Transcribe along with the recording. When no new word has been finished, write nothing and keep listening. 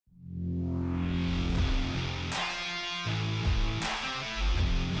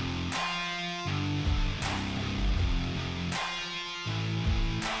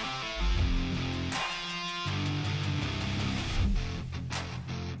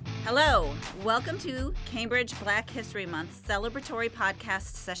Hello, welcome to Cambridge Black History Month Celebratory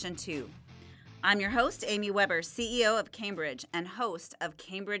Podcast Session 2. I'm your host, Amy Weber, CEO of Cambridge and host of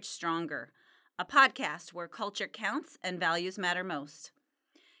Cambridge Stronger, a podcast where culture counts and values matter most.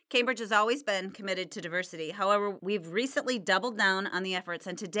 Cambridge has always been committed to diversity. However, we've recently doubled down on the efforts,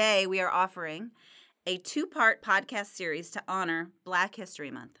 and today we are offering a two-part podcast series to honor Black History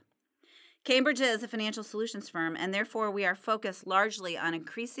Month. Cambridge is a financial solutions firm, and therefore we are focused largely on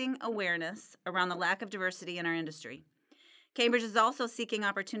increasing awareness around the lack of diversity in our industry. Cambridge is also seeking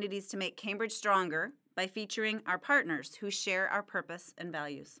opportunities to make Cambridge stronger by featuring our partners who share our purpose and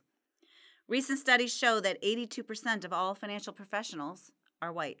values. Recent studies show that 82% of all financial professionals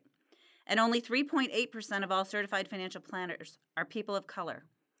are white, and only 3.8% of all certified financial planners are people of color.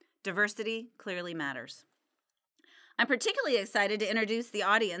 Diversity clearly matters. I'm particularly excited to introduce the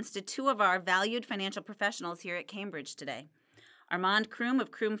audience to two of our valued financial professionals here at Cambridge today, Armand Kroom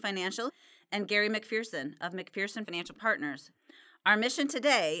of Kroom Financial and Gary McPherson of McPherson Financial Partners. Our mission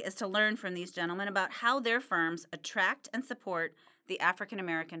today is to learn from these gentlemen about how their firms attract and support the African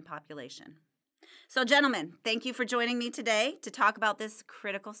American population. So, gentlemen, thank you for joining me today to talk about this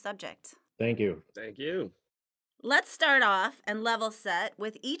critical subject. Thank you. Thank you. Let's start off and level set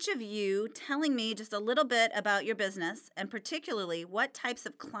with each of you telling me just a little bit about your business and particularly what types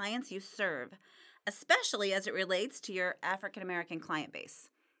of clients you serve, especially as it relates to your African American client base.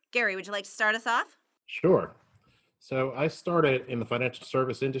 Gary, would you like to start us off? Sure. So I started in the financial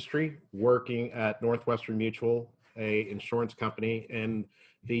service industry working at Northwestern Mutual, a insurance company, and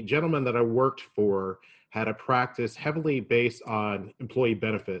the gentleman that I worked for had a practice heavily based on employee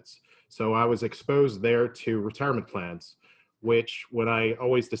benefits. So I was exposed there to retirement plans, which when I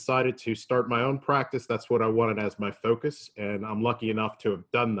always decided to start my own practice, that's what I wanted as my focus. And I'm lucky enough to have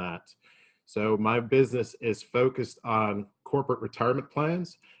done that. So my business is focused on corporate retirement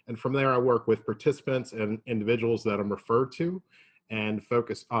plans. And from there, I work with participants and individuals that I'm referred to and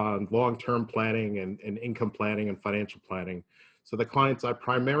focus on long-term planning and income planning and financial planning. So the clients I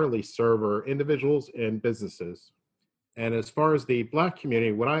primarily serve are individuals and businesses. And as far as the Black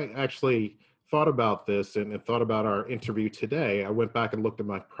community, when I actually thought about this and thought about our interview today, I went back and looked at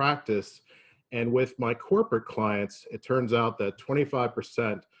my practice. And with my corporate clients, it turns out that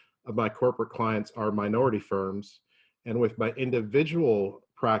 25% of my corporate clients are minority firms. And with my individual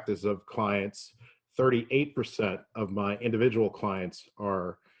practice of clients, 38% of my individual clients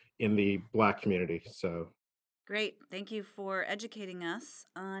are in the Black community. So great. Thank you for educating us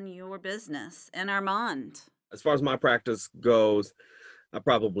on your business. And Armand. As far as my practice goes, I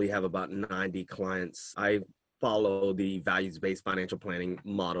probably have about 90 clients. I follow the values-based financial planning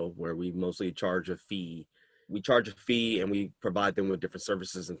model where we mostly charge a fee. We charge a fee and we provide them with different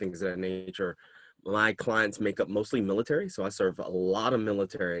services and things of that nature. My clients make up mostly military, so I serve a lot of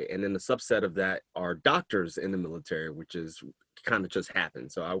military. And then the subset of that are doctors in the military, which is kind of just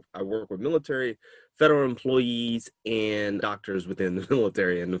happened. So I work with military, federal employees, and doctors within the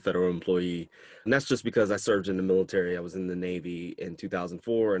military and the federal employee. And that's just because I served in the military. I was in the Navy in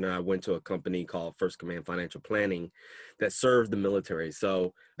 2004, and I went to a company called First Command Financial Planning that served the military.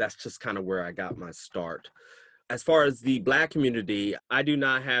 So that's just kind of where I got my start. As far as the Black community, I do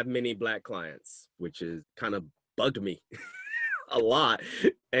not have many Black clients, which is kind of bugged me a lot.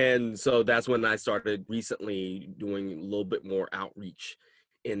 And so that's when I started recently doing a little bit more outreach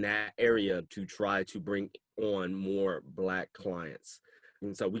in that area to try to bring on more Black clients.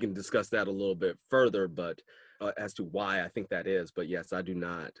 And so we can discuss that a little bit further, but as to why I think that is. But yes, I do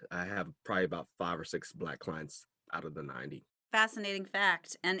not. I have probably about 5 or 6 Black clients out of the 90. Fascinating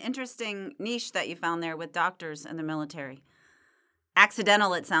fact and interesting niche that you found there with doctors and the military.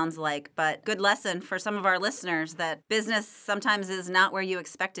 Accidental, it sounds like, but good lesson for some of our listeners that business sometimes is not where you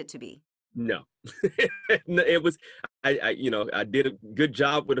expect it to be. No, it was, I did a good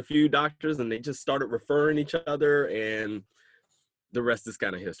job with a few doctors and they just started referring each other and the rest is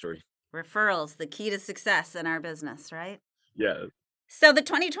kind of history. Referrals, the key to success in our business, right? Yeah. So the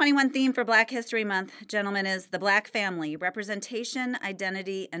 2021 theme for Black History Month, gentlemen, is the Black family, representation,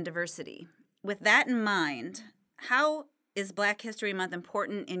 identity, and diversity. With that in mind, how is Black History Month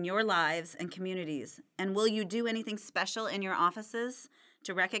important in your lives and communities? And will you do anything special in your offices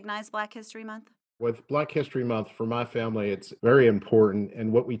to recognize Black History Month? with Black History Month, for my family, it's very important.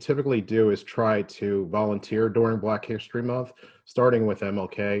 And what we typically do is try to volunteer during Black History Month, starting with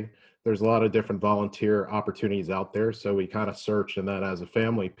MLK. There's a lot of different volunteer opportunities out there. So we kind of search and then as a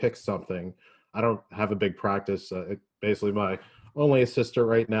family pick something. I don't have a big practice. Basically, my only assistant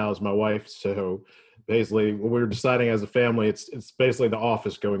right now is my wife. So basically, when we're deciding as a family, it's basically the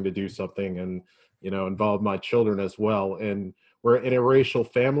office going to do something and, involve my children as well. And we're an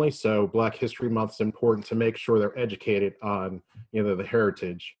interracial family, so Black History Month is important to make sure they're educated on, the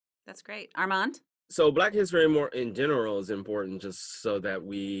heritage. That's great. Armand? So Black history more in general is important just so that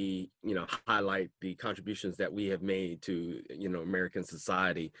we, highlight the contributions that we have made to, American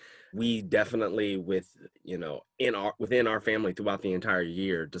society. We definitely within our family throughout the entire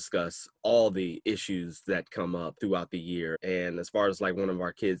year discuss all the issues that come up throughout the year. And as far as like one of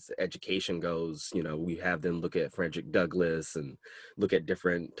our kids' education goes, we have them look at Frederick Douglass and look at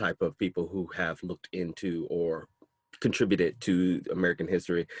different type of people who have looked into or contributed to American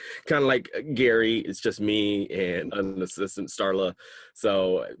history. Kind of like Gary, it's just me and an assistant, Starla.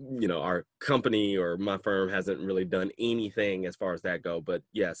 So, our company or my firm hasn't really done anything as far as that go. But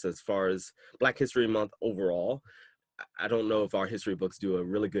yes, as far as Black History Month overall, I don't know if our history books do a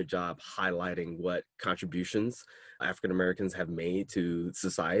really good job highlighting what contributions African Americans have made to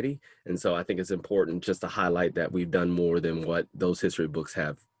society. And so I think it's important just to highlight that we've done more than what those history books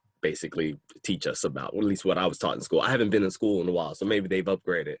have basically teach us about, or at least what I was taught in school. I haven't been in school in a while, so maybe they've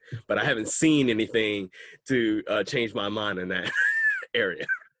upgraded, but I haven't seen anything to change my mind in that area.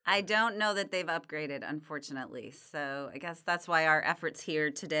 I don't know that they've upgraded, unfortunately. So I guess that's why our efforts here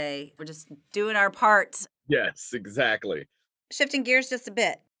today, we're just doing our part. Yes, exactly. Shifting gears just a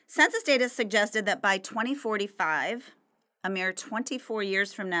bit. Census data suggested that by 2045, a mere 24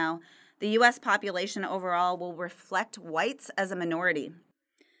 years from now, the U.S. population overall will reflect whites as a minority.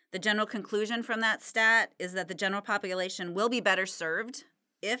 The general conclusion from that stat is that the general population will be better served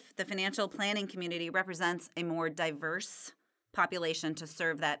if the financial planning community represents a more diverse population to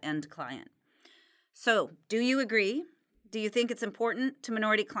serve that end client. So, do you agree? Do you think it's important to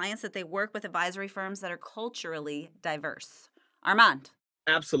minority clients that they work with advisory firms that are culturally diverse? Armand?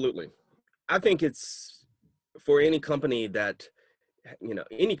 Absolutely. I think it's for any company that,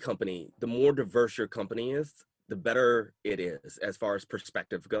 the more diverse your company is, the better it is as far as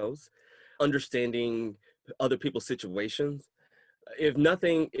perspective goes, understanding other people's situations. If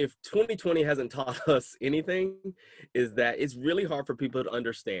 2020 hasn't taught us anything, is that it's really hard for people to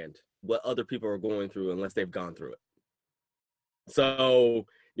understand what other people are going through unless they've gone through it. So,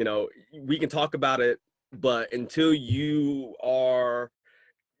 we can talk about it, but until you are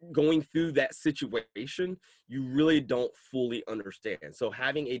going through that situation, you really don't fully understand. So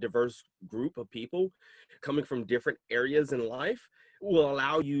having a diverse group of people coming from different areas in life will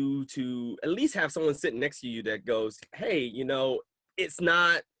allow you to at least have someone sitting next to you that goes, hey, it's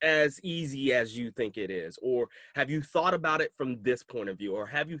not as easy as you think it is, or have you thought about it from this point of view, or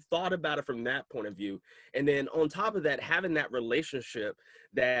have you thought about it from that point of view? And then on top of that, having that relationship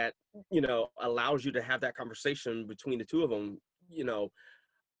that, allows you to have that conversation between the two of them,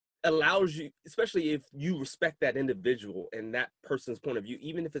 allows you, especially if you respect that individual and that person's point of view,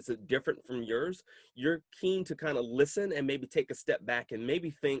 even if it's different from yours, you're keen to kind of listen and maybe take a step back and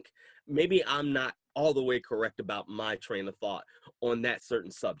maybe think, maybe I'm not all the way correct about my train of thought on that certain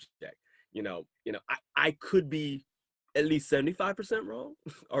subject. I could be at least 75% wrong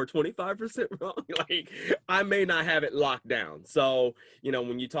or 25% wrong. Like, I may not have it locked down. So,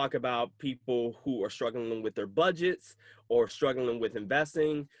 when you talk about people who are struggling with their budgets or struggling with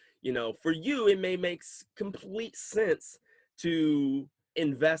investing, for you, it may make complete sense to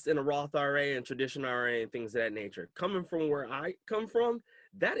invest in a Roth IRA and traditional IRA and things of that nature. Coming from where I come from,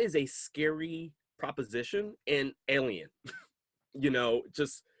 that is a scary proposition and alien.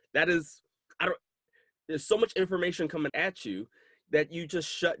 There's so much information coming at you that you just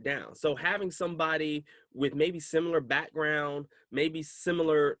shut down. So having somebody with maybe similar background, maybe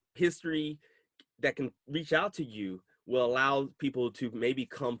similar history that can reach out to you will allow people to maybe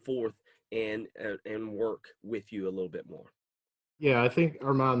come forth and work with you a little bit more. Yeah, I think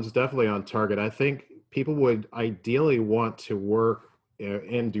Armand's definitely on target. I think people would ideally want to work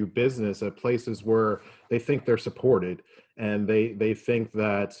and do business at places where they think they're supported and they think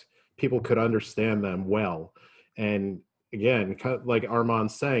that people could understand them well. And again, kind of like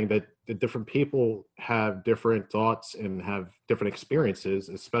Armand's saying, that the different people have different thoughts and have different experiences,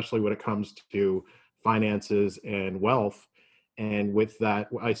 especially when it comes to finances and wealth. And with that,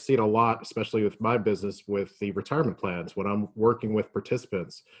 I see it a lot, especially with my business, with the retirement plans. When I'm working with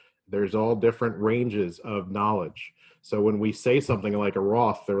participants, there's all different ranges of knowledge. So when we say something like a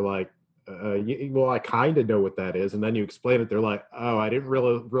Roth, they're like, well, I kind of know what that is. And then you explain it, they're like, oh, I didn't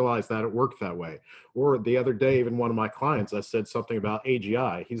really realize that it worked that way. Or the other day, even one of my clients, I said something about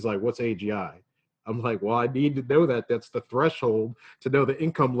AGI. He's like, what's AGI? I'm like, well, I need to know that. That's the threshold to know the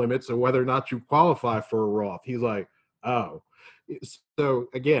income limits and whether or not you qualify for a Roth. He's like, oh. So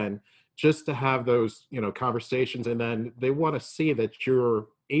again, just to have those, conversations, and then they want to see that you're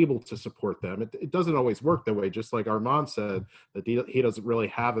able to support them. It doesn't always work that way. Just like Armand said, that he doesn't really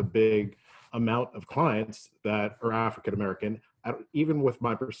have a big amount of clients that are African American. Even with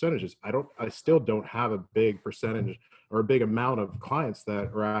my percentages, I still don't have a big percentage or a big amount of clients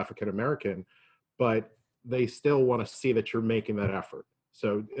that are African American, but they still want to see that you're making that effort.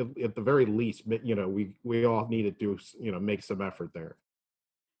 So at the very least, we all need to do, make some effort there.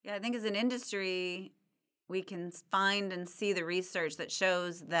 Yeah, I think as an industry, we can find and see the research that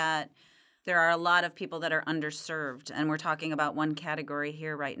shows that there are a lot of people that are underserved. And we're talking about one category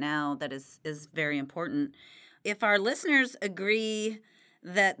here right now that is very important. If our listeners agree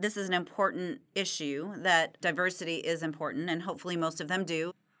that this is an important issue, that diversity is important, and hopefully most of them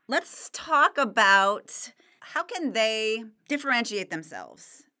do, let's talk about how can they differentiate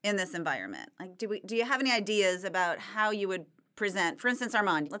themselves in this environment? Like, do you have any ideas about how you would present? For instance,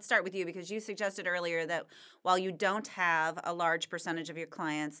 Armand, let's start with you, because you suggested earlier that while you don't have a large percentage of your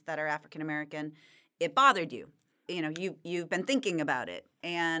clients that are African American, it bothered you. You've been thinking about it.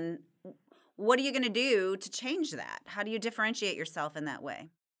 And what are you going to do to change that? How do you differentiate yourself in that way?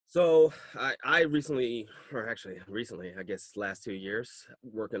 So I recently, I guess last 2 years,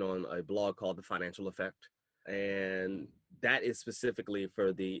 working on a blog called The Financial Effect. And that is specifically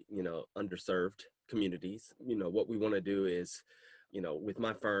for the, underserved communities. What we want to do is, with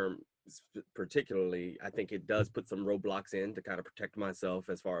my firm particularly, I think it does put some roadblocks in to kind of protect myself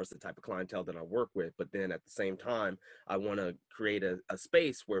as far as the type of clientele that I work with. But then at the same time, I want to create a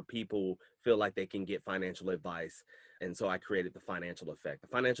space where people feel like they can get financial advice. And so I created The Financial Effect. The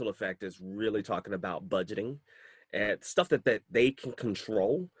Financial Effect is really talking about budgeting and stuff that they can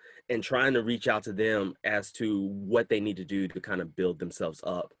control, and trying to reach out to them as to what they need to do to kind of build themselves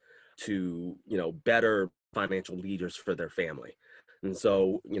up to, better financial leaders for their family. And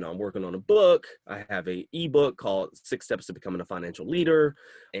so, I'm working on a book. I have an ebook called 6 Steps to Becoming a Financial Leader.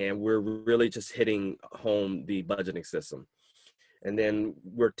 And we're really just hitting home the budgeting system. And then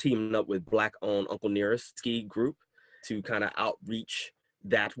we're teaming up with Black-owned Uncle Nearest Ski Group to kind of outreach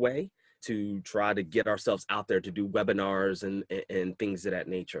that way, to try to get ourselves out there to do webinars and things of that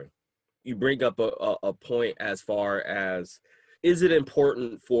nature. You bring up a point as far as, is it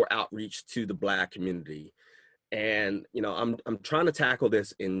important for outreach to the Black community? And, I'm trying to tackle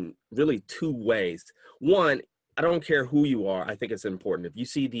this in really 2 ways. One, I don't care who you are. I think it's important. If you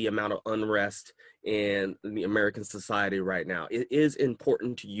see the amount of unrest in the American society right now, it is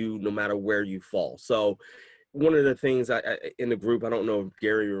important to you no matter where you fall. So one of the things I in the group, I don't know if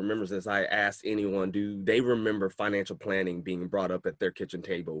Gary remembers this, I asked anyone, do they remember financial planning being brought up at their kitchen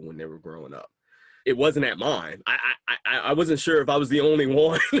table when they were growing up? It wasn't at mine. I wasn't sure if I was the only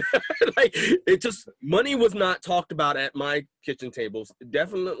one. Money was not talked about at my kitchen tables.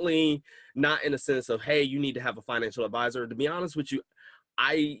 Definitely not in a sense of, hey, you need to have a financial advisor. To be honest with you,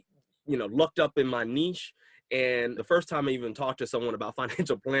 I, looked up in my niche. And the first time I even talked to someone about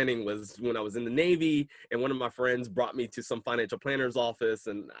financial planning was when I was in the Navy, and one of my friends brought me to some financial planner's office.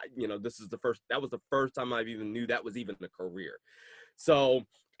 And, that was the first time I even knew that was even a career. So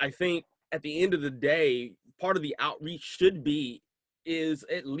I think at the end of the day, part of the outreach is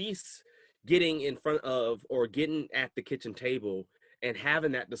at least getting in front of or getting at the kitchen table and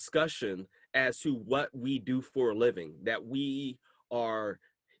having that discussion as to what we do for a living, that we are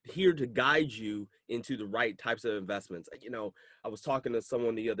here to guide you into the right types of investments. I was talking to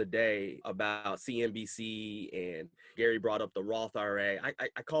someone the other day about CNBC, and Gary brought up the Roth IRA.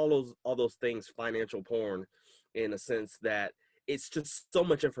 I call all those things financial porn, in a sense that it's just so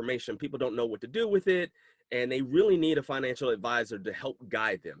much information. People don't know what to do with it, and they really need a financial advisor to help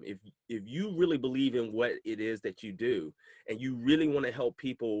guide them. If you really believe in what it is that you do, and you really want to help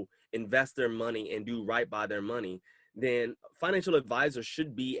people invest their money and do right by their money, then financial advisors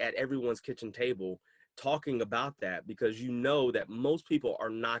should be at everyone's kitchen table talking about that, because that most people are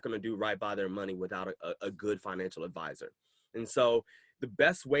not going to do right by their money without a good financial advisor. And so the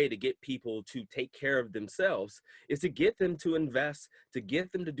best way to get people to take care of themselves is to get them to invest, to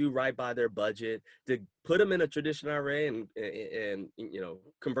get them to do right by their budget, to put them in a traditional IRA and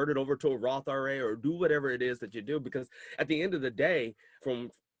convert it over to a Roth IRA, or do whatever it is that you do. Because at the end of the day, from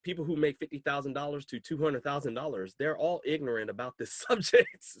people who make $50,000 to $200,000, they're all ignorant about this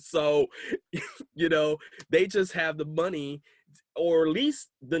subject. So, they just have the money, or at least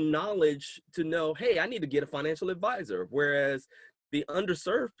the knowledge, to know, hey, I need to get a financial advisor. Whereas the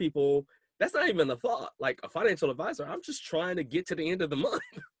underserved people, that's not even a thought. Like, a financial advisor, I'm just trying to get to the end of the month,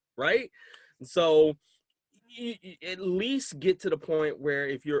 right? So you at least get to the point where,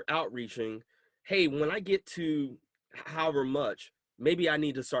 if you're outreaching, hey, when I get to however much, maybe I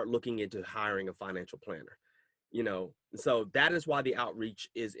need to start looking into hiring a financial planner. So that is why the outreach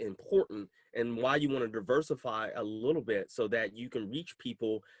is important, and why you want to diversify a little bit so that you can reach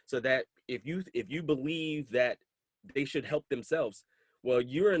people, so that if you believe that they should help themselves, well,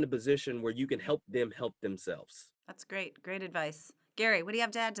 you're in a position where you can help them help themselves. That's great. Great advice. Gary, what do you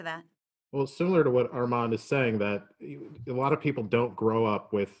have to add to that? Well, similar to what Armand is saying, that a lot of people don't grow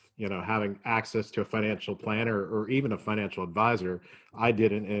up with, having access to a financial planner or even a financial advisor. I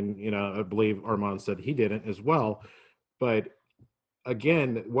didn't, and I believe Armand said he didn't as well. But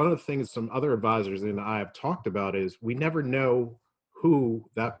again, one of the things some other advisors and I have talked about is we never know who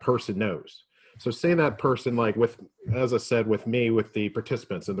that person knows. So say that person, like as I said, with me, with the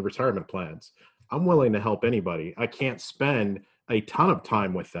participants in the retirement plans, I'm willing to help anybody. I can't spend a ton of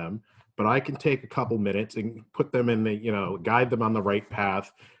time with them, but I can take a couple minutes and put them in guide them on the right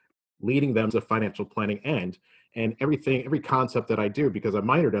path, leading them to financial planning end. And every concept that I do, because I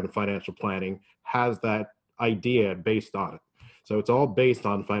minored in financial planning, has that idea based on it. So it's all based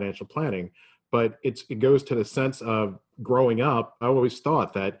on financial planning, but it goes to the sense of growing up. I always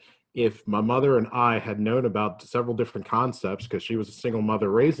thought that if my mother and I had known about several different concepts, because she was a single mother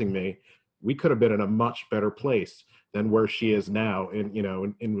raising me, we could have been in a much better place than where she is now. And,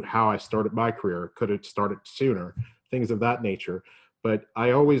 in how I started my career, could have started sooner, things of that nature. But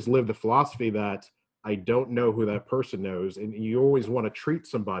I always lived the philosophy that I don't know who that person knows. And you always want to treat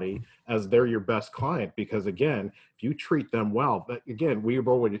somebody as they're your best client, because again, if you treat them well, but again, we've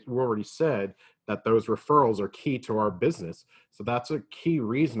already said that those referrals are key to our business. So that's a key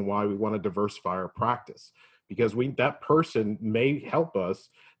reason why we want to diversify our practice, because that person may help us,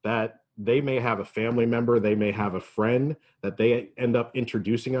 that they may have a family member, they may have a friend that they end up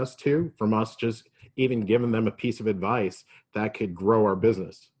introducing us to, from us just even giving them a piece of advice that could grow our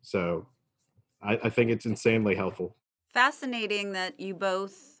business. So I think it's insanely helpful. Fascinating that you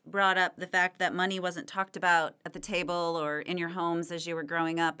both brought up the fact that money wasn't talked about at the table or in your homes as you were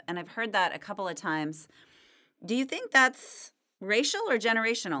growing up. And I've heard that a couple of times. Do you think that's racial or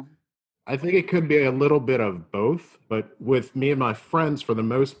generational? I think it could be a little bit of both, but with me and my friends, for the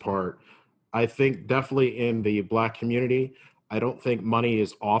most part, I think definitely in the Black community, I don't think money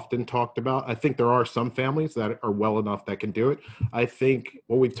is often talked about. I think there are some families that are well enough that can do it. I think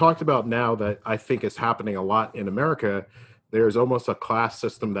what we've talked about now, that I think is happening a lot in America, there's almost a class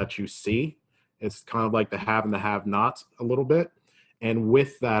system that you see. It's kind of like the have and the have nots a little bit. And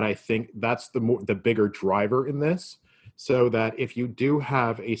with that, I think that's the bigger driver in this. So that if you do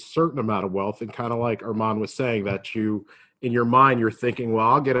have a certain amount of wealth, and kind of like Armand was saying, that you, in your mind, you're thinking, well,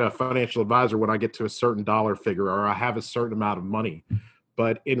 I'll get a financial advisor when I get to a certain dollar figure, or I have a certain amount of money.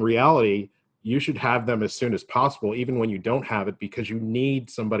 But in reality, you should have them as soon as possible, even when you don't have it, because you need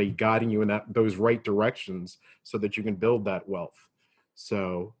somebody guiding you in those right directions so that you can build that wealth.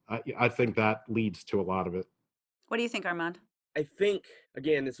 So I think that leads to a lot of it. What do you think, Armand? I think,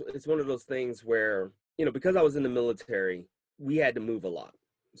 again, it's one of those things where, because I was in the military, we had to move a lot.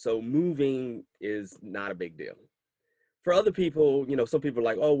 So moving is not a big deal. For other people, some people are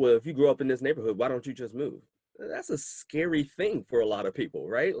like, oh, well, if you grow up in this neighborhood, why don't you just move? That's a scary thing for a lot of people,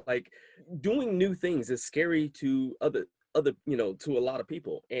 right? Like, doing new things is scary to other, to a lot of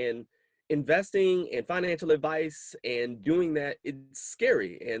people. And investing and financial advice and doing that, it's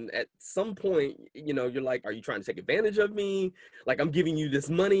scary. And at some point, you're like, are you trying to take advantage of me? Like, I'm giving you this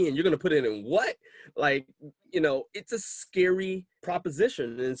money and you're going to put it in what? Like, it's a scary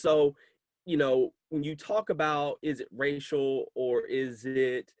proposition. And so, when you talk about, is it racial or is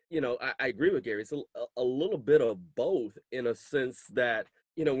it, I agree with Gary. It's a little bit of both, in a sense that,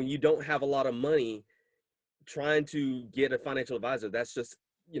 when you don't have a lot of money, trying to get a financial advisor, that's just,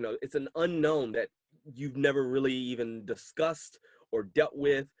 it's an unknown that you've never really even discussed or dealt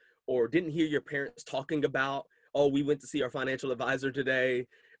with, or didn't hear your parents talking about. Oh, we went to see our financial advisor today,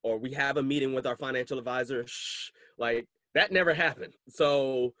 or we have a meeting with our financial advisor. Shh, like, that never happened.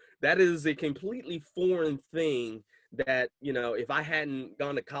 So that is a completely foreign thing that, if I hadn't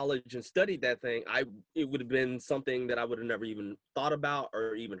gone to college and studied that thing, it would have been something that I would have never even thought about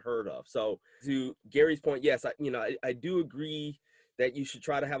or even heard of. So to Gary's point, yes, I do agree that you should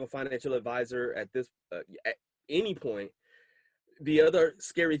try to have a financial advisor at any point. The other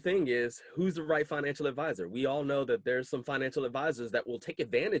scary thing is, who's the right financial advisor? We all know that there's some financial advisors that will take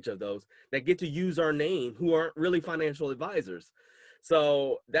advantage of those, that get to use our name, who aren't really financial advisors.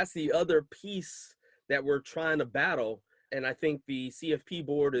 So that's the other piece that we're trying to battle. And I think the CFP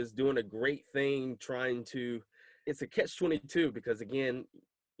board is doing a great thing it's a catch-22, because again,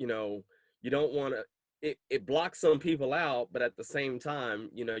 you don't want to, it blocks some people out, but at the same time,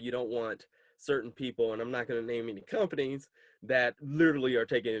 you don't want certain people, and I'm not going to name any companies, that literally are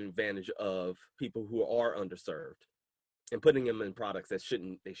taking advantage of people who are underserved and putting them in products that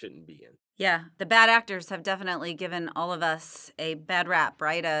they shouldn't be in. Yeah, the bad actors have definitely given all of us a bad rap,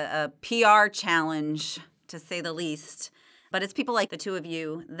 right? A PR challenge, to say the least. But it's people like the two of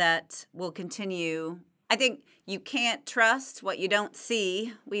you that will continue. I think you can't trust what you don't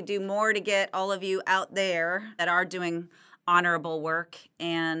see. We do more to get all of you out there that are doing honorable work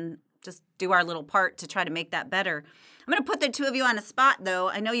and just do our little part to try to make that better. I'm going to put the two of you on a spot, though.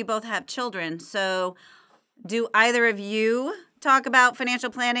 I know you both have children, so do either of you talk about financial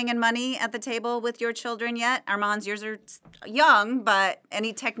planning and money at the table with your children yet? Armand, yours are young, but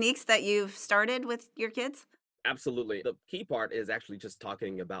any techniques that you've started with your kids? Absolutely. The key part is actually just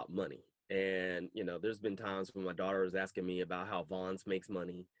talking about money. And, there's been times when my daughter is asking me about how Vons makes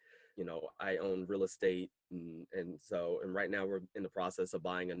money. I own real estate. And right now we're in the process of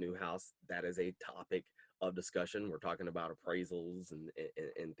buying a new house. That is a topic of discussion. We're talking about appraisals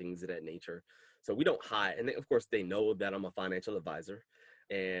and things of that nature. So we don't hide. And of course, they know that I'm a financial advisor.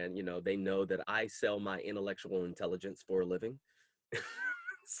 And, they know that I sell my intellectual intelligence for a living.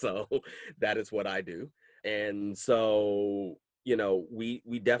 So that is what I do. And so,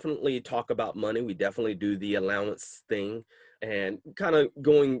 we definitely talk about money. We definitely do the allowance thing and kind of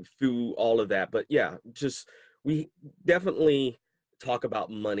going through all of that. But yeah, we definitely talk about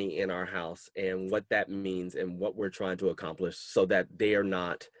money in our house and what that means and what we're trying to accomplish so that they are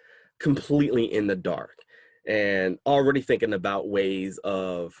not completely in the dark, and already thinking about ways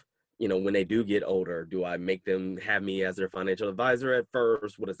of, when they do get older, do I make them have me as their financial advisor at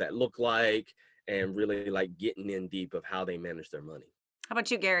first? What does that look like? And really like getting in deep of how they manage their money. How about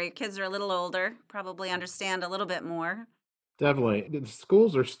you, Gary? Your kids are a little older, probably understand a little bit more. Definitely. The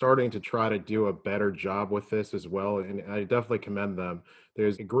schools are starting to try to do a better job with this as well. And I definitely commend them.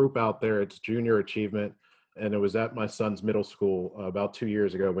 There's a group out there, it's Junior Achievement. And it was at my son's middle school about 2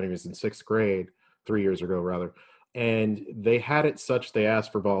 years ago when he was in sixth grade, 3 years ago, rather. And they had it such they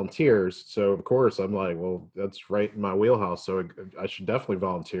asked for volunteers. So, of course, I'm like, well, that's right in my wheelhouse. So I should definitely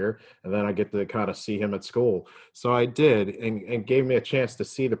volunteer. And then I get to kind of see him at school. So I did, and gave me a chance to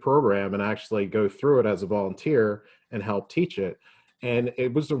see the program and actually go through it as a volunteer and help teach it. And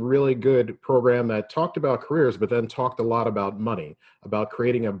it was a really good program that talked about careers, but then talked a lot about money, about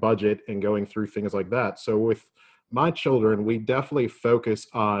creating a budget and going through things like that. So with my children, we definitely focus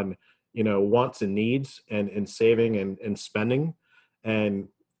on, wants and needs and saving and spending. And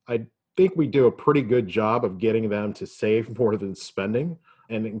I think we do a pretty good job of getting them to save more than spending.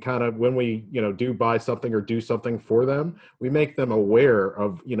 And kind of when we, do buy something or do something for them, we make them aware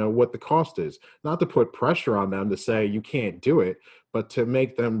of, what the cost is. Not to put pressure on them to say you can't do it, but to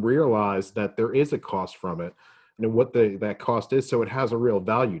make them realize that there is a cost from it and what that cost is, so it has a real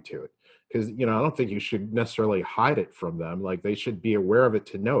value to it. Because, I don't think you should necessarily hide it from them. Like, they should be aware of it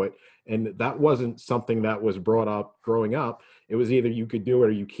to know it. And that wasn't something that was brought up growing up. It was either you could do it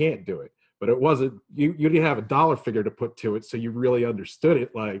or you can't do it. But it wasn't, you didn't have a dollar figure to put to it, so you really understood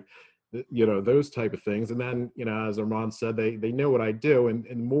it, like, those type of things. And then, as Armand said, they know what I do,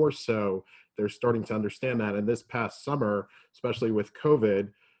 and more so, they're starting to understand that. And this past summer, especially with COVID,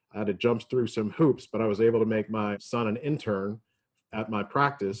 I had to jump through some hoops, but I was able to make my son an intern at my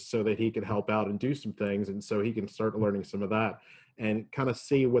practice so that he could help out and do some things. And so he can start learning some of that and kind of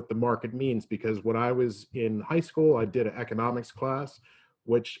see what the market means. Because when I was in high school, I did an economics class,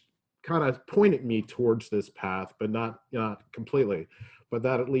 which kind of pointed me towards this path, but not completely, but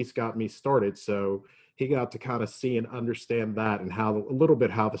that at least got me started. So he got to kind of see and understand that, and how a little bit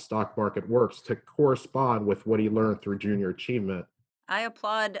how the stock market works to correspond with what he learned through Junior Achievement. I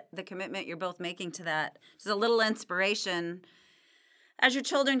applaud the commitment you're both making to that. Just a little inspiration as your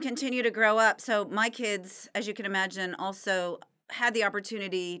children continue to grow up. So my kids, as you can imagine, also had the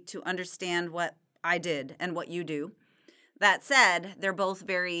opportunity to understand what I did and what you do. That said, they're both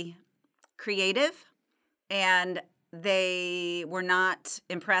very creative, and they were not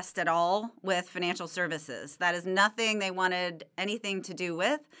impressed at all with financial services. That is nothing they wanted anything to do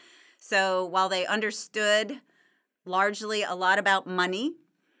with. So while they understood largely a lot about money,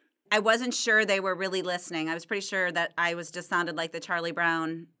 I wasn't sure they were really listening. I was pretty sure that I was just sounded like the Charlie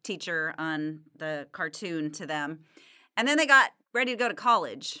Brown teacher on the cartoon to them. And then they got ready to go to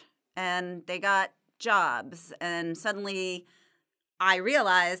college, and they got jobs, and suddenly I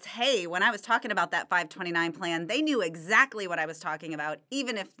realized, hey, when I was talking about that 529 plan, they knew exactly what I was talking about,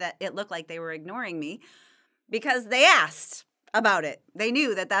 even if it looked like they were ignoring me, because they asked. about it. They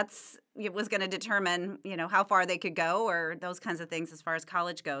knew that it was going to determine, how far they could go or those kinds of things as far as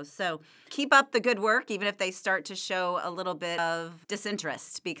college goes. So keep up the good work, even if they start to show a little bit of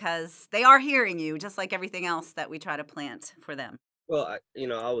disinterest, because they are hearing you, just like everything else that we try to plant for them. Well,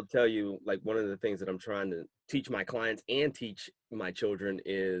 I would tell you, like, one of the things that I'm trying to teach my clients and teach my children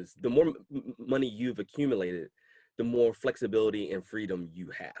is the more money you've accumulated, the more flexibility and freedom you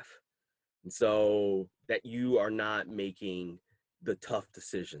have. And so that you are not making the tough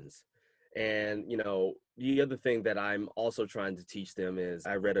decisions. And, the other thing that I'm also trying to teach them is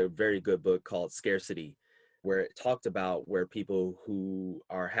I read a very good book called Scarcity, where it talked about where people who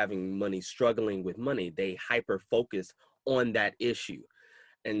are having money, struggling with money, they hyper focus on that issue.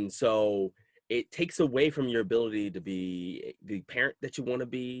 And so it takes away from your ability to be the parent that you want to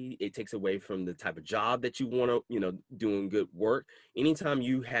be. It takes away from the type of job that you want to, doing good work. Anytime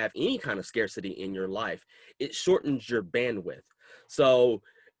you have any kind of scarcity in your life, it shortens your bandwidth. So,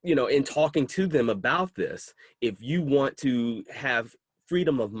 in talking to them about this, if you want to have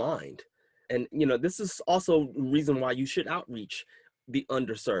freedom of mind, and, this is also the reason why you should outreach the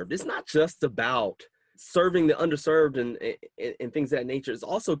underserved. It's not just about serving the underserved and things of that nature. Is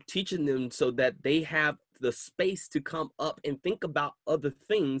also teaching them so that they have the space to come up and think about other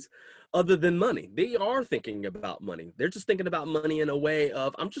things other than money. They are thinking about money. They're just thinking about money in a way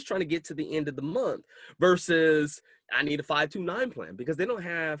of, I'm just trying to get to the end of the month versus I need a 529 plan, because they don't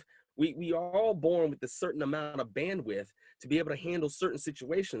have, we are all born with a certain amount of bandwidth to be able to handle certain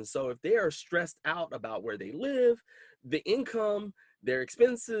situations. So if they are stressed out about where they live, the income, their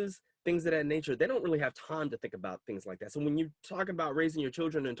expenses, things of that nature, they don't really have time to think about things like that. So when you're talking about raising your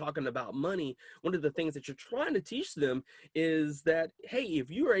children and talking about money, one of the things that you're trying to teach them is that, hey, if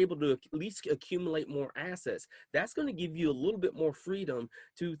you are able to at least accumulate more assets, that's going to give you a little bit more freedom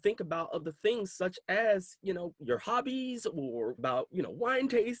to think about other things such as, your hobbies, or about, wine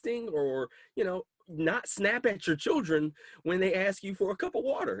tasting, or, not snap at your children when they ask you for a cup of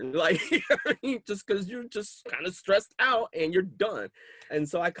water, like just because you're just kind of stressed out and you're done. And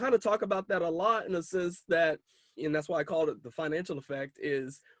so I kind of talk about that a lot, in a sense that, and that's why I called it the financial effect,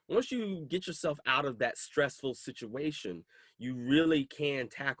 is once you get yourself out of that stressful situation, you really can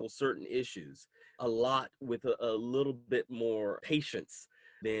tackle certain issues a lot with a little bit more patience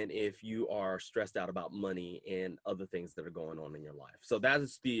than if you are stressed out about money and other things that are going on in your life. So that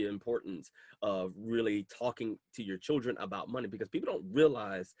is the importance of really talking to your children about money, because people don't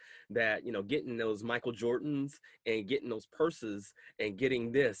realize that, getting those Michael Jordans and getting those purses and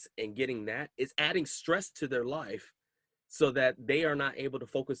getting this and getting that is adding stress to their life, so that they are not able to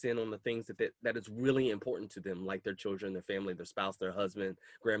focus in on the things that is really important to them, like their children, their family, their spouse, their husband,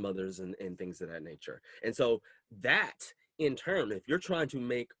 grandmothers, and things of that nature. And so that, in turn, if you're trying to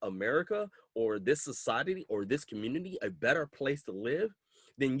make America or this society or this community a better place to live,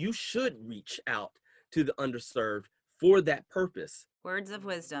 then you should reach out to the underserved for that purpose. Words of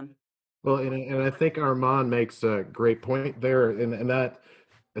wisdom. Well, and I think Armand makes a great point there, and that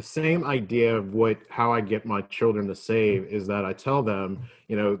the same idea of how I get my children to save is that I tell them,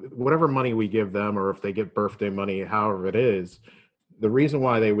 whatever money we give them, or if they get birthday money, however it is, the reason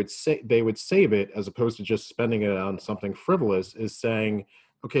why they would save it as opposed to just spending it on something frivolous is saying,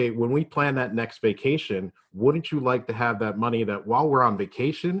 okay, when we plan that next vacation, wouldn't you like to have that money that while we're on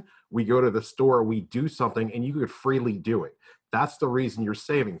vacation, we go to the store, we do something, and you could freely do it. That's the reason you're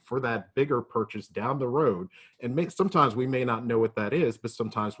saving for that bigger purchase down the road. And sometimes we may not know what that is, but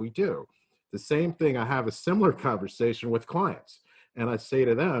sometimes we do. The same thing, I have a similar conversation with clients. And I say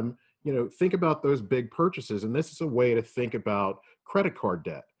to them, think about those big purchases. And this is a way to think about credit card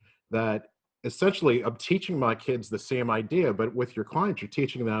debt, that essentially I'm teaching my kids the same idea, but with your clients, you're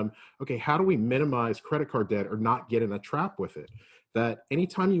teaching them, okay, how do we minimize credit card debt or not get in a trap with it? That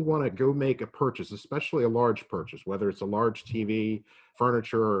anytime you want to go make a purchase, especially a large purchase, whether it's a large TV,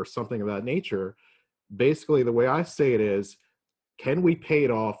 furniture, or something of that nature, basically the way I say it is, can we pay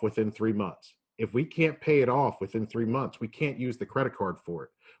it off within 3 months? If we can't pay it off within 3 months, we can't use the credit card for it.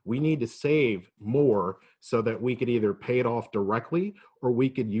 We need to save more so that we could either pay it off directly, or we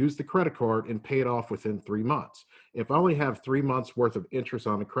could use the credit card and pay it off within 3 months. If I only have 3 months worth of interest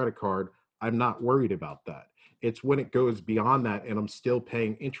on a credit card, I'm not worried about that. It's when it goes beyond that and I'm still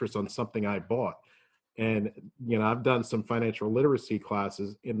paying interest on something I bought. And, I've done some financial literacy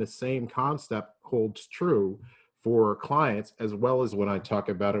classes, and the same concept holds true for clients as well as when I talk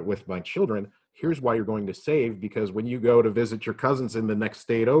about it with my children. Here's why you're going to save, because when you go to visit your cousins in the next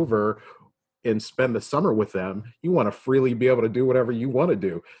state over and spend the summer with them, you want to freely be able to do whatever you want to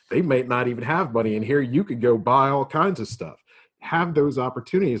do. They may not even have money, and here you could go buy all kinds of stuff. have those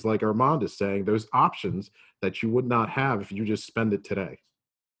opportunities, like Armand is saying, those options that you would not have if you just spend it today.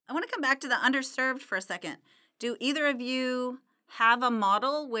 I want to come back to the underserved for a second. Do either of you have a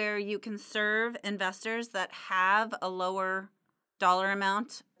model where you can serve investors that have a lower dollar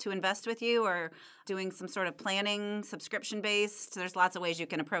amount to invest with you, or doing some sort of planning, subscription based? There's lots of ways you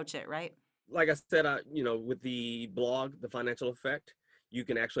can approach it, right? Like I said, with the blog, The Financial Effect, you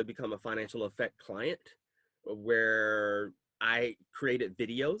can actually become a Financial Effect client, where I created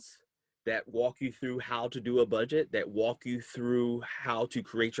videos that walk you through how to do a budget, that walk you through how to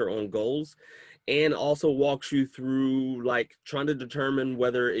create your own goals, and also walks you through like trying to determine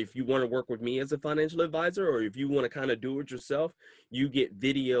whether if you want to work with me as a financial advisor or if you want to kind of do it yourself. You get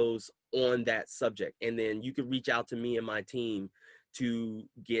videos on that subject, and then you can reach out to me and my team to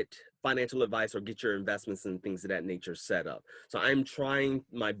get financial advice or get your investments and things of that nature set up. So I'm trying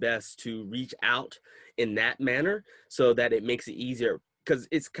my best to reach out in that manner so that it makes it easier, because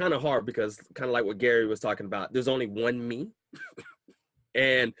it's kind of hard, because kind of like what Gary was talking about, there's only one me.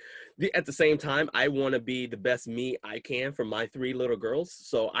 And at the same time, I want to be the best me I can for my 3 little girls.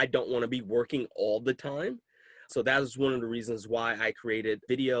 So I don't want to be working all the time. So that is one of the reasons why I created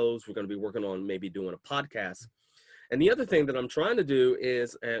videos. We're going to be working on maybe doing a podcast. And the other thing that I'm trying to do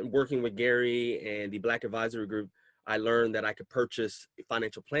is, working with Gary and the Black Advisory Group, I learned that I could purchase a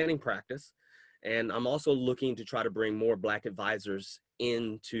financial planning practice. And I'm also looking to try to bring more Black advisors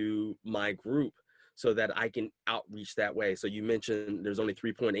into my group so that I can outreach that way. So you mentioned there's only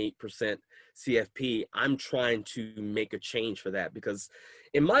 3.8% CFP. I'm trying to make a change for that, because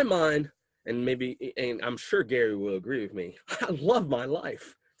in my mind, and I'm sure Gary will agree with me, I love my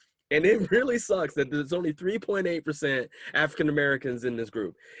life. And it really sucks that there's only 3.8% African Americans in this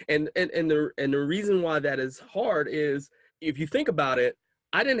group. And the reason why that is hard is, if you think about it,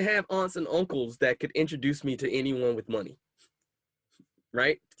 I didn't have aunts and uncles that could introduce me to anyone with money,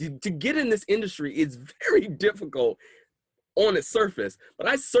 right? To get in this industry is very difficult on its surface, but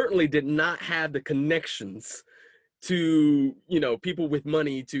I certainly did not have the connections to, people with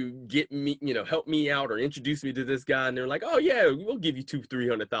money to get me, help me out or introduce me to this guy. And they're like, oh yeah, we'll give you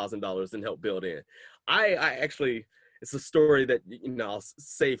 $200,000-$300,000 and help build in. I actually, it's a story that, I'll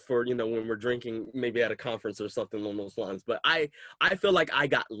say for, when we're drinking, maybe at a conference or something along those lines. But I feel like I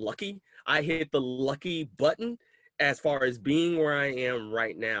got lucky. I hit the lucky button as far as being where I am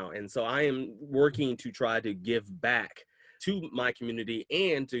right now. And so I am working to try to give back to my community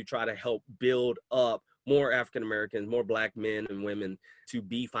and to try to help build up more African Americans, more Black men and women to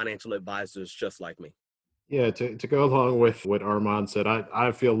be financial advisors just like me. Yeah, to go along with what Armand said,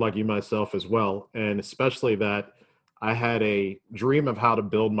 I feel lucky myself as well. And especially that I had a dream of how to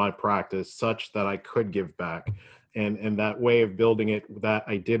build my practice such that I could give back. And that way of building it, that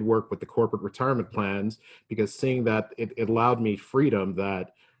I did work with the corporate retirement plans, because seeing that it allowed me freedom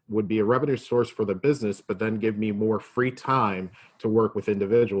that would be a revenue source for the business, but then give me more free time to work with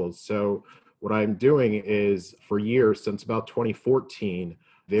individuals. So what I'm doing is, for years, since about 2014,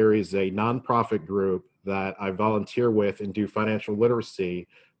 there is a nonprofit group that I volunteer with and do financial literacy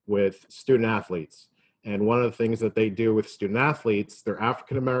with student athletes. And one of the things that they do with student athletes, they're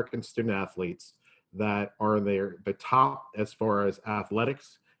African American student athletes that are the top as far as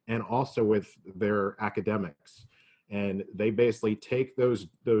athletics and also with their academics. And they basically take those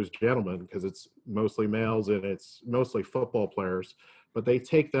gentlemen, because it's mostly males and it's mostly football players, but they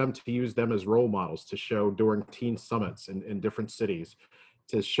take them to use them as role models to show during teen summits in different cities,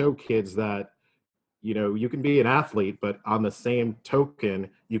 to show kids that, you can be an athlete, but on the same token,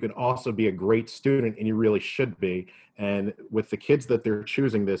 you can also be a great student, and you really should be. And with the kids that they're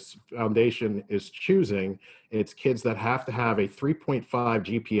choosing, this foundation is choosing, it's kids that have to have a 3.5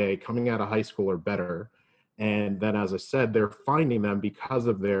 GPA coming out of high school or better. And then, as I said, they're finding them because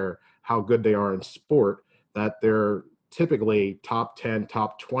of how good they are in sport, that they're typically top 10,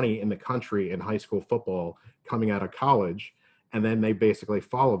 top 20 in the country in high school football coming out of college. And then they basically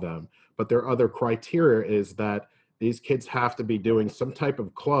follow them. But their other criteria is that these kids have to be doing some type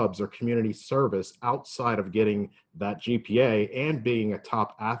of clubs or community service outside of getting that GPA and being a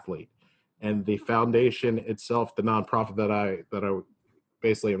top athlete. And the foundation itself, the nonprofit that I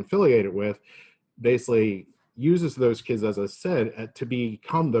basically am affiliated with, basically uses those kids, as I said, to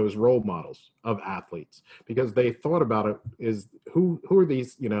become those role models of athletes, because they thought about it is who are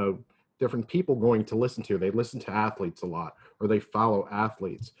these, different people going to listen to? They listen to athletes a lot, or they follow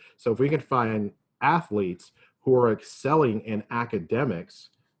athletes. So if we can find athletes who are excelling in academics,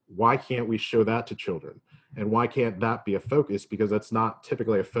 why can't we show that to children? And why can't that be a focus? Because that's not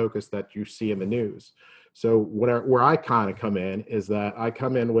typically a focus that you see in the news. So where I kind of come in is that I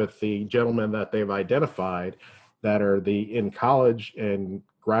come in with the gentleman that they've identified, that are in college and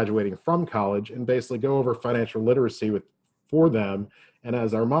graduating from college, and basically go over financial literacy for them. And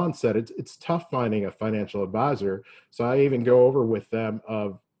as Armand said, it's tough finding a financial advisor. So I even go over with them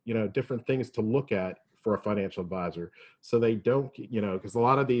of, different things to look at for a financial advisor. So they don't, because a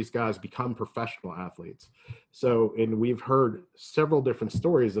lot of these guys become professional athletes. So, and we've heard several different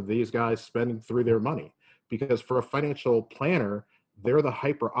stories of these guys spending through their money, because for a financial planner, they're the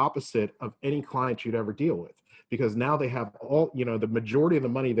hyper opposite of any client you'd ever deal with, because now they have all, the majority of the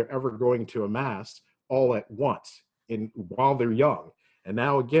money they're ever going to amass all at once while they're young. And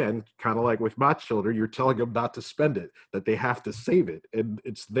now again, kind of like with my children, you're telling them not to spend it, that they have to save it, and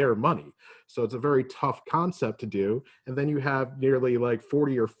it's their money. So it's a very tough concept to do. And then you have nearly like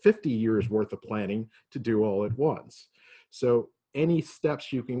 40 or 50 years worth of planning to do all at once. So any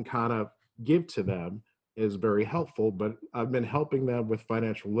steps you can kind of give to them is very helpful. But I've been helping them with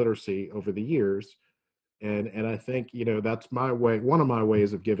financial literacy over the years. And I think, that's my way, one of my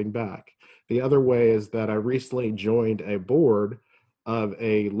ways of giving back. The other way is that I recently joined a board of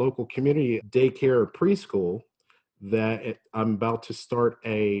a local community daycare preschool that I'm about to start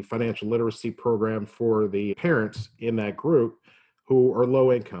a financial literacy program for the parents in that group who are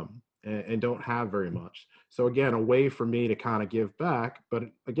low income and don't have very much. So again, a way for me to kind of give back. But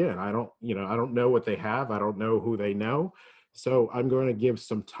again, I don't know what they have. I don't know who they know. So I'm going to give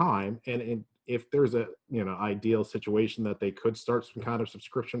some time. And if there's a, ideal situation that they could start some kind of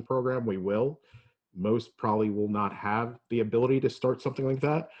subscription program, we will. Most probably will not have the ability to start something like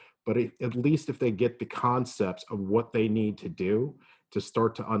that, but at least if they get the concepts of what they need to do to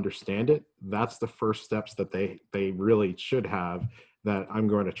start to understand it, that's the first steps that they really should have, that I'm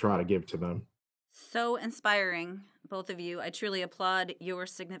going to try to give to them. So inspiring, both of you. I truly applaud your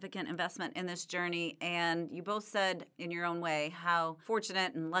significant investment in this journey. And you both said in your own way how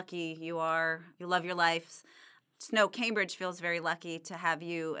fortunate and lucky you are. You love your lives. Just know Cambridge feels very lucky to have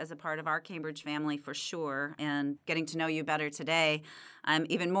you as a part of our Cambridge family for sure. And getting to know you better today, I'm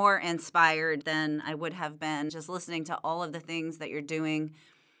even more inspired than I would have been just listening to all of the things that you're doing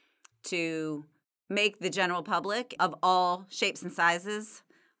to make the general public of all shapes and sizes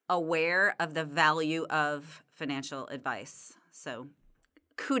aware of the value of financial advice. So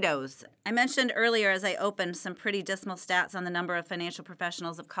kudos. I mentioned earlier as I opened some pretty dismal stats on the number of financial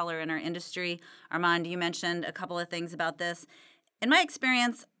professionals of color in our industry. Armand, you mentioned a couple of things about this. In my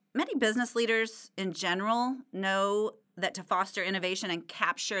experience, many business leaders in general know that to foster innovation and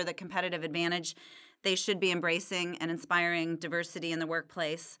capture the competitive advantage, they should be embracing and inspiring diversity in the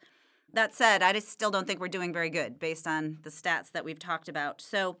workplace. That said, I just still don't think we're doing very good based on the stats that we've talked about.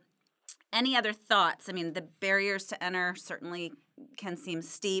 So any other thoughts? I mean, the barriers to enter certainly can seem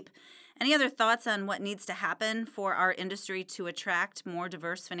steep. Any other thoughts on what needs to happen for our industry to attract more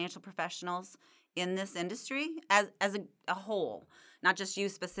diverse financial professionals in this industry as a whole? Not just you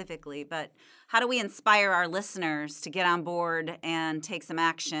specifically, but how do we inspire our listeners to get on board and take some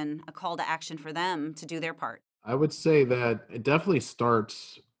action, a call to action for them to do their part? I would say that it definitely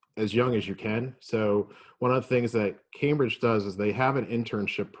starts as young as you can. So one of the things that Cambridge does is they have an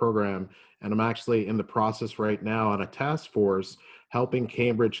internship program, and I'm actually in the process right now on a task force helping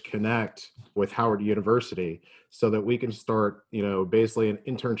Cambridge connect with Howard University so that we can start, basically an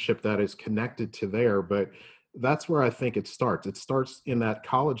internship that is connected to there. But that's where I think it starts. It starts in that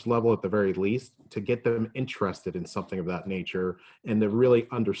college level at the very least, to get them interested in something of that nature and to really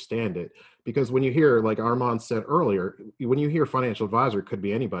understand it. Because when you hear, like Armand said earlier, when you hear financial advisor, it could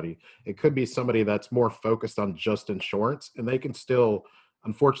be anybody. It could be somebody that's more focused on just insurance, and they can still,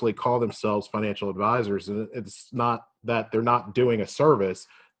 unfortunately, call themselves financial advisors. And it's not that they're not doing a service.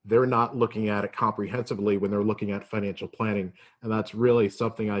 They're not looking at it comprehensively when they're looking at financial planning. And that's really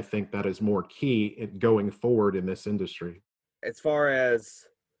something I think that is more key in going forward in this industry. As far as,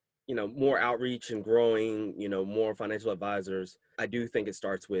 more outreach and growing, more financial advisors, I do think it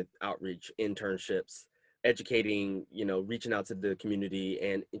starts with outreach, internships, educating, reaching out to the community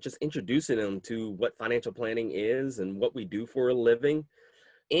and just introducing them to what financial planning is and what we do for a living.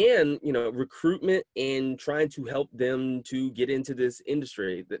 And, recruitment and trying to help them to get into this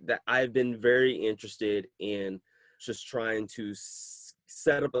industry that I've been very interested in, just trying to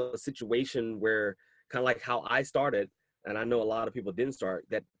set up a situation where, kind of like how I started, and I know a lot of people didn't start,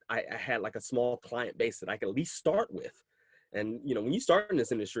 that I had like a small client base that I could at least start with. And, when you start in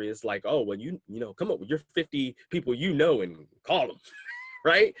this industry, it's like, oh, well, come up with your 50 people, and call them.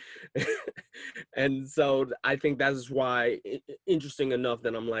 Right. And so I think that's why, interesting enough,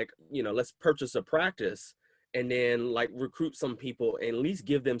 that I'm like, let's purchase a practice and then like recruit some people and at least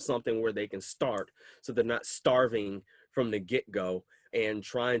give them something where they can start so they're not starving from the get-go. and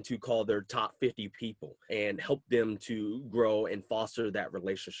trying to call their top 50 people and help them to grow and foster that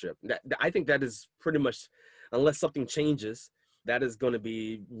relationship. I think that is pretty much, unless something changes, that is going to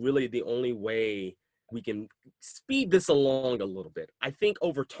be really the only way we can speed this along a little bit. I think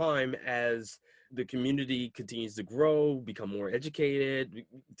over time, as the community continues to grow, become more educated,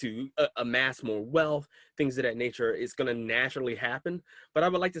 to amass more wealth, things of that nature, it's going to naturally happen. But I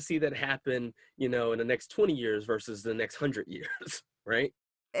would like to see that happen, in the next 20 years versus the next 100 years, right?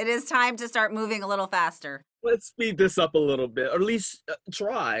 It is time to start moving a little faster. Let's speed this up a little bit, or at least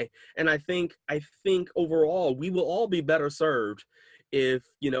try. And I think overall, we will all be better served if,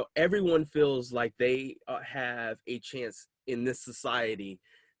 everyone feels like they have a chance in this society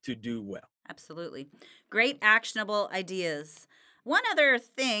to do well. Absolutely. Great actionable ideas. One other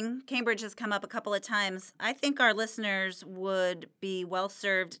thing, Cambridge has come up a couple of times. I think our listeners would be well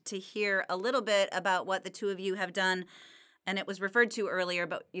served to hear a little bit about what the two of you have done. And it was referred to earlier,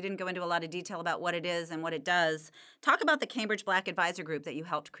 but you didn't go into a lot of detail about what it is and what it does. Talk about the Cambridge Black Advisor Group that you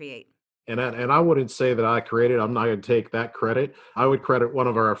helped create. And I wouldn't say that I created. I'm not going to take that credit. I would credit one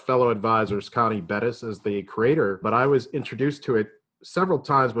of our fellow advisors, Connie Bettis, as the creator. But I was introduced to it several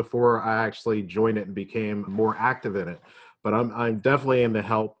times before I actually joined it and became more active in it. But I'm definitely in the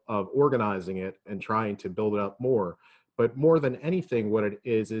help of organizing it and trying to build it up more. But more than anything, what it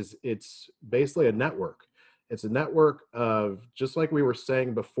is it's basically a network. It's a network of, just like we were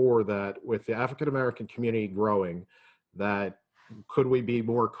saying before, that with the African American community growing, that could we be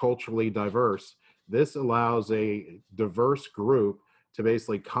more culturally diverse? This allows a diverse group to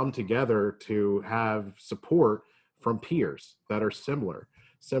basically come together to have support from peers that are similar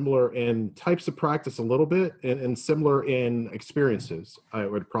in types of practice a little bit, and similar in experiences. I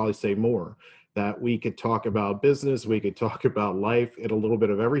would probably say more, that we could talk about business, we could talk about life, and a little bit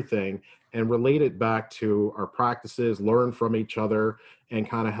of everything, and relate it back to our practices, learn from each other, and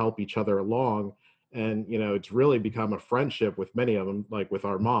kind of help each other along. And, it's really become a friendship with many of them, like with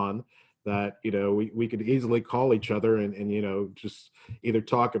Armand, that, we could easily call each other and just either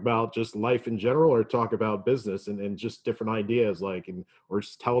talk about just life in general or talk about business and just different ideas, or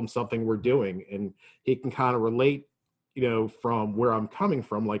just tell him something we're doing. And he can kind of relate, from where I'm coming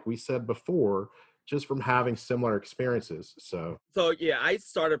from, like we said before, just from having similar experiences. So yeah, I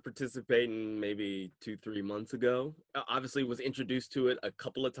started participating maybe 2-3 months ago. Obviously was introduced to it a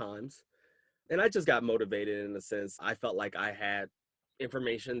couple of times. And I just got motivated in a sense. I felt like I had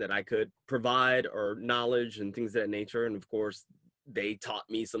information that I could provide, or knowledge and things of that nature. And of course, they taught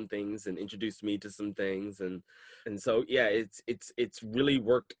me some things and introduced me to some things. And so, yeah, it's really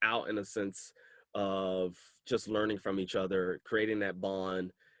worked out in a sense of just learning from each other, creating that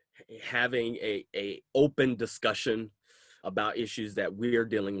bond, having a open discussion about issues that we're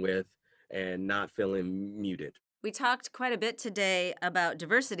dealing with, and not feeling muted. We talked quite a bit today about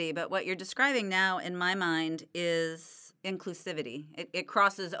diversity, but what you're describing now in my mind is inclusivity. It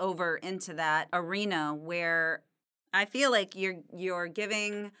crosses over into that arena where I feel like you're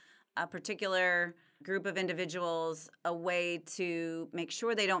giving a particular group of individuals a way to make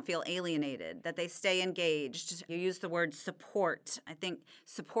sure they don't feel alienated, that they stay engaged. You use the word support. I think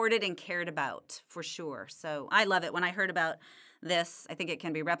supported and cared about, for sure. So I love it. When I heard about this, I think it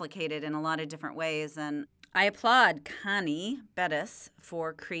can be replicated in a lot of different ways. And I applaud Connie Bettis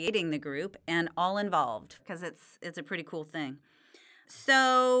for creating the group and all involved, because it's a pretty cool thing.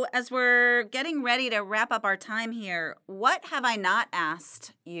 So as we're getting ready to wrap up our time here, what have I not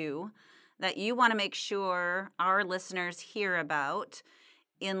asked you that you want to make sure our listeners hear about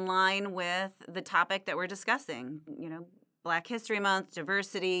in line with the topic that we're discussing? Black History Month,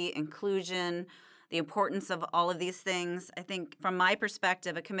 diversity, inclusion, the importance of all of these things. I think from my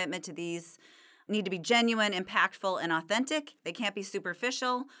perspective, a commitment to these need to be genuine, impactful, and authentic. They can't be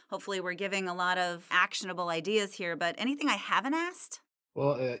superficial. Hopefully we're giving a lot of actionable ideas here, but anything I haven't asked?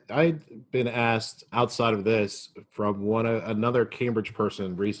 Well, I've been asked outside of this from another Cambridge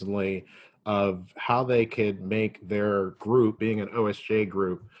person recently of how they could make their group, being an OSJ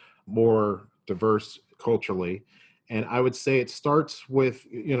group, more diverse culturally. And I would say it starts with,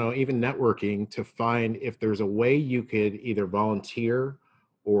 even networking, to find if there's a way you could either volunteer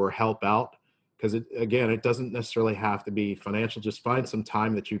or help out. Because it doesn't necessarily have to be financial. Just find some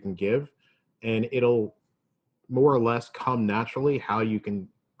time that you can give, and it'll more or less come naturally how you can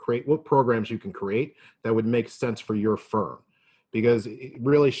create, what programs you can create that would make sense for your firm. Because it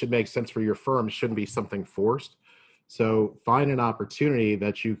really should make sense for your firm. It shouldn't be something forced. So find an opportunity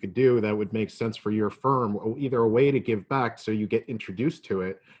that you could do that would make sense for your firm, either a way to give back so you get introduced to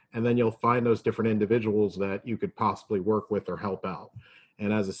it, and then you'll find those different individuals that you could possibly work with or help out.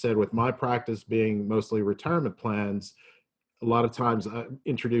 And as I said, with my practice being mostly retirement plans, a lot of times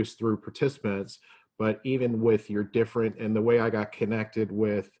introduced through participants, but even with your different, and the way I got connected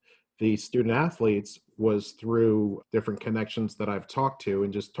with the student athletes was through different connections that I've talked to,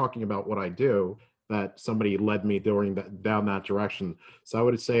 and just talking about what I do, that somebody led me down that direction. So I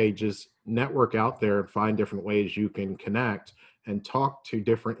would say just network out there and find different ways you can connect and talk to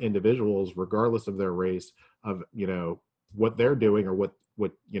different individuals, regardless of their race, of, what they're doing or what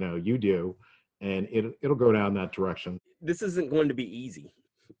you do, and it'll go down that direction. This isn't going to be easy,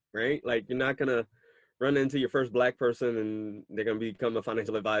 right? Like, you're not going to run into your first Black person and they're going to become a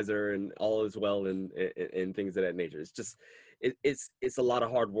financial advisor and all is well and things of that nature. It's just, it's a lot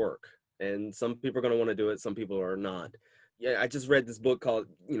of hard work, and some people are going to want to do it. Some people are not. Yeah. I just read this book called,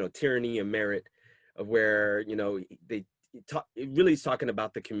 Tyranny of Merit, of where, it really is talking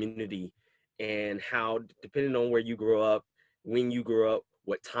about the community and how, depending on where you grow up, when you grow up,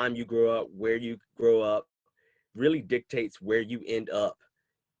 what time you grow up, where you grow up, really dictates where you end up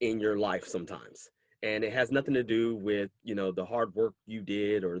in your life sometimes. And it has nothing to do with, the hard work you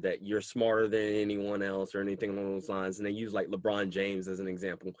did or that you're smarter than anyone else or anything along those lines. And they use like LeBron James as an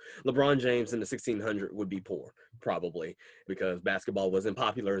example. LeBron James in the 1600s would be poor, probably, because basketball wasn't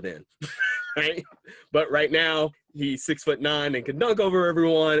popular then. Right? But right now he's 6'9" and can dunk over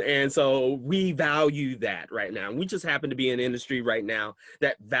everyone. And so we value that right now. We just happen to be in an industry right now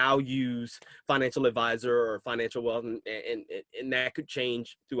that values financial advisor or financial wealth, and that could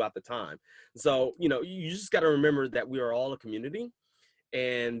change throughout the time. So, you just got to remember that we are all a community,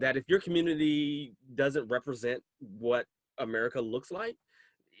 and that if your community doesn't represent what America looks like,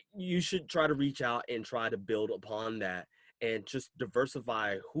 you should try to reach out and try to build upon that. And just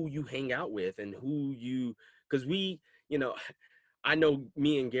diversify who you hang out with and because I know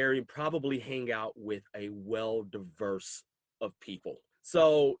me and Gary probably hang out with a well-diverse of people.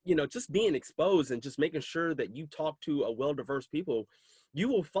 So, just being exposed and just making sure that you talk to a well-diverse people, you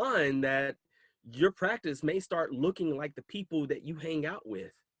will find that your practice may start looking like the people that you hang out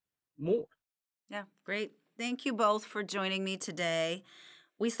with more. Yeah, great. Thank you both for joining me today.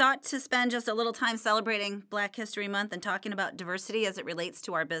 We sought to spend just a little time celebrating Black History Month and talking about diversity as it relates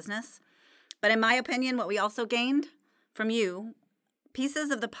to our business. But in my opinion, what we also gained from you,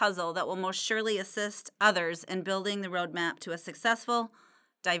 pieces of the puzzle that will most surely assist others in building the roadmap to a successful,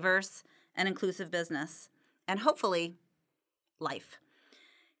 diverse, and inclusive business, and hopefully, life.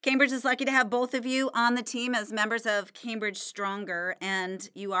 Cambridge is lucky to have both of you on the team as members of Cambridge Stronger, and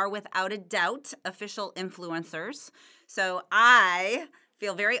you are without a doubt official influencers. So I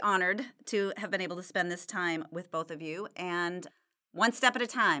feel very honored to have been able to spend this time with both of you, and one step at a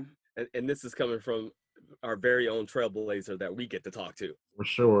time. And this is coming from our very own trailblazer that we get to talk to. For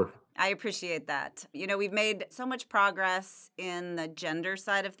sure. I appreciate that. We've made so much progress in the gender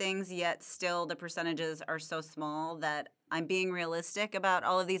side of things, yet still the percentages are so small that I'm being realistic about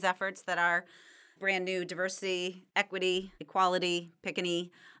all of these efforts that our brand new diversity, equity, equality,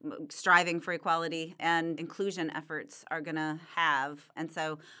 striving for equality and inclusion efforts are going to have. And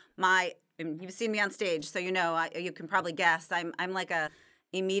so you've seen me on stage, so you can probably guess I'm like a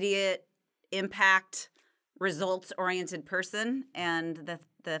immediate impact, results-oriented person, and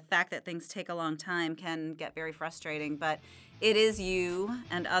the fact that things take a long time can get very frustrating, but it is you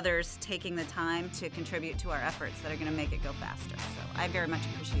and others taking the time to contribute to our efforts that are going to make it go faster. So I very much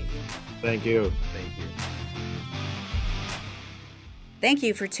appreciate you. Thank you. Thank you. Thank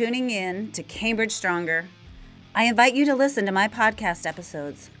you for tuning in to Cambridge Stronger. I invite you to listen to my podcast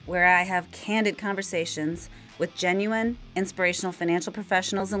episodes where I have candid conversations with genuine, inspirational financial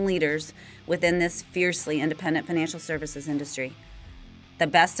professionals and leaders within this fiercely independent financial services industry. The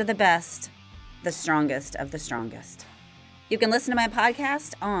best of the best, the strongest of the strongest. You can listen to my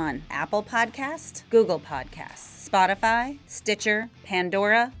podcast on Apple Podcasts, Google Podcasts, Spotify, Stitcher,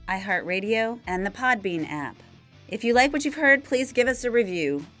 Pandora, iHeartRadio, and the Podbean app. If you like what you've heard, please give us a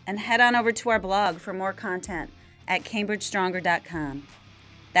review and head on over to our blog for more content at CambridgeStronger.com.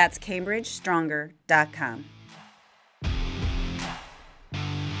 That's CambridgeStronger.com.